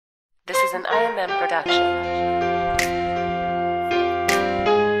is an IMM production.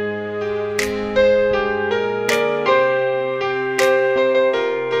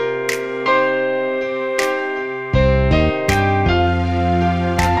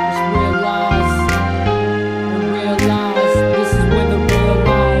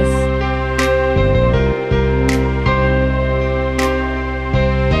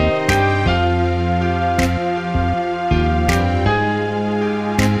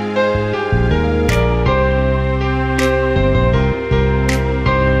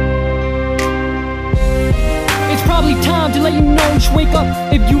 Time to let you know, just wake up.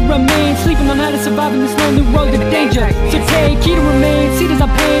 If you remain sleeping on how to survive in this lonely road of danger, so take heed to remain. See as I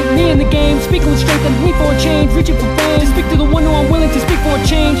paint me in the game, speaking with strength and me for a change, reaching for fame. To speak to the one who I'm willing to speak for a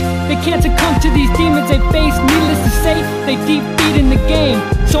change. They can't succumb to these demons they face. Needless to say, they deep feet in the game.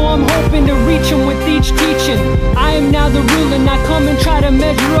 So I'm hoping to reach them with each teaching. I am now the ruler, not come and try to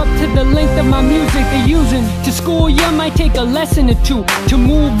measure up to the length of my music they're using. To school, yeah, might take a lesson or two. To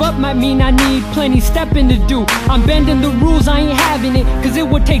move up might mean I need plenty stepping to do. I'm bending the rules, I ain't having it, cause it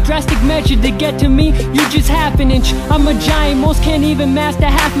would take drastic measure to get to me. You just half an inch. I'm a giant, most can't even master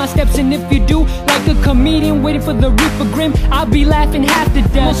half my steps. And if you do, like a comedian waiting for the reaper grim, I'll be laughing half to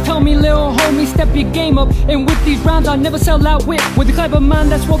death. Most tell me, little homie, step your game up. And with these rhymes I'll never sell out with the type of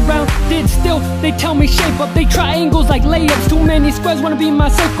mind, that's what Brown did. Still, they tell me shape up, they triangles like layups. Too many squares wanna be in my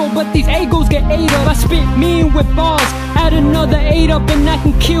circle, but these egos get ate up. I spit mean with bars, add another 8 up, and I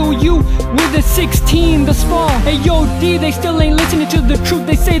can kill you with a 16 this fall. Hey yo D, they still ain't listening to the truth.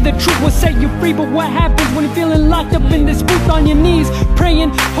 They say the truth will set you free, but what happens when you're feeling locked up in this booth on your knees,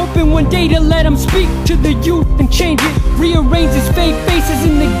 praying, hoping one day to let them speak to the youth and change it. Rearrange these fake faces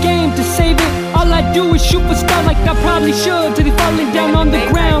in the game to save it. All I do is shoot for stars like I probably should, till they falling down on the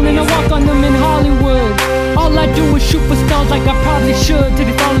ground and I walk on them in Hollywood. All I do is shoot for stars like I probably should, till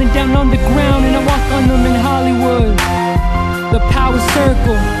they falling down on the ground and I walk on them in Hollywood. The power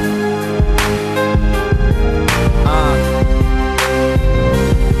circle.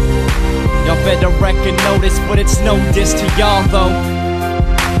 Y'all better reckon Nodiss, but it's no diss to y'all though.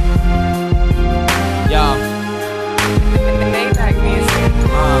 Y'all.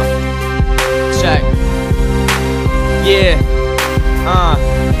 Check. Yeah.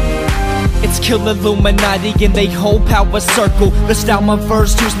 It's Kill Illuminati and they whole power circle. The style my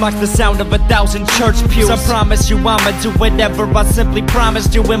verse use marks the sound of 1,000 church pews. I promise you I'ma do whatever I simply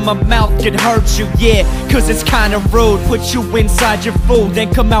promised you, and my mouth could hurt you, yeah, cause it's kinda rude. Put you inside your food,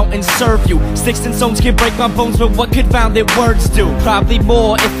 then come out and serve you. Sticks and stones can break my bones, but what confounded words do? Probably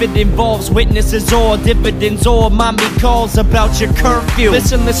more if it involves witnesses or dividends or mommy calls about your curfew.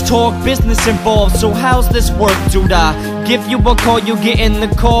 Listen, let's talk business involved, so how's this work, dude? I give you a call, you get in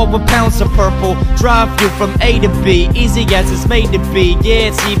the car with pounds of purple, drive you from A to B, easy as it's made to be. Yeah,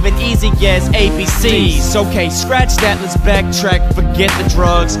 it's even easy as ABCs. Okay, scratch that, let's backtrack, forget the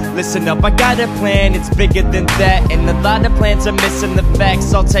drugs. Listen up, I got a plan, it's bigger than that, and a lot of plans are missing the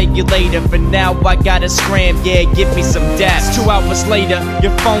facts. I'll tell you later, for now I gotta scram, yeah, give me some daps. 2 hours later,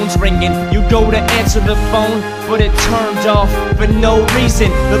 your phone's ringing, you go to answer the phone, but it turned off for no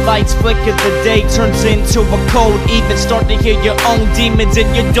reason. The lights flicker, the day turns into a cold even. Start to hear your own demons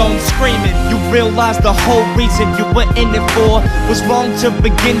in your dome screaming. You realize the whole reason you were in it for was wrong to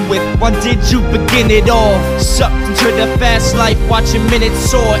begin with. Why did you begin it all? Sucked into the fast life, watching minutes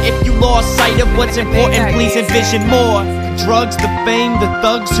soar. If you lost sight of what's important, please envision more. Drugs, the fame, the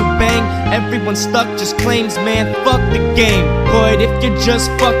thugs who bang, everyone stuck, just claims, man, fuck the game. But if you're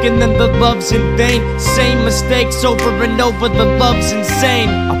just fucking, then the love's in vain. Same mistakes over and over, the love's insane.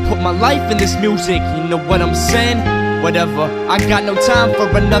 I put my life in this music, you know what I'm saying? Whatever, I got no time for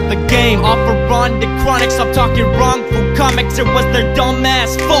another game. Offer on the chronic, stop talking wrongful comics. It was their dumb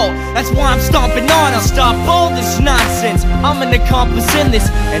ass fault, that's why I'm stomping on. I'll stop all this nonsense, I'm an accomplice in this.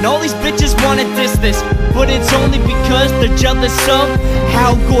 And all these bitches wanna diss this, but it's only because they're jealous of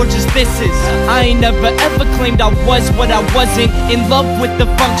how gorgeous this is. I ain't never ever claimed I was what I wasn't. In love with the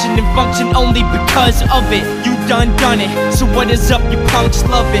function and function only because of it. You done it, so what is up, you punks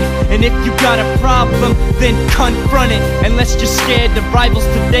love it. And if you got a problem, then confront it. Unless you're scared of rivals,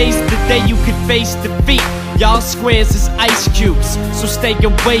 today's the day you could face defeat. Y'all squares is ice cubes, so stay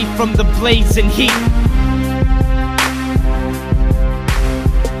away from the blazing heat.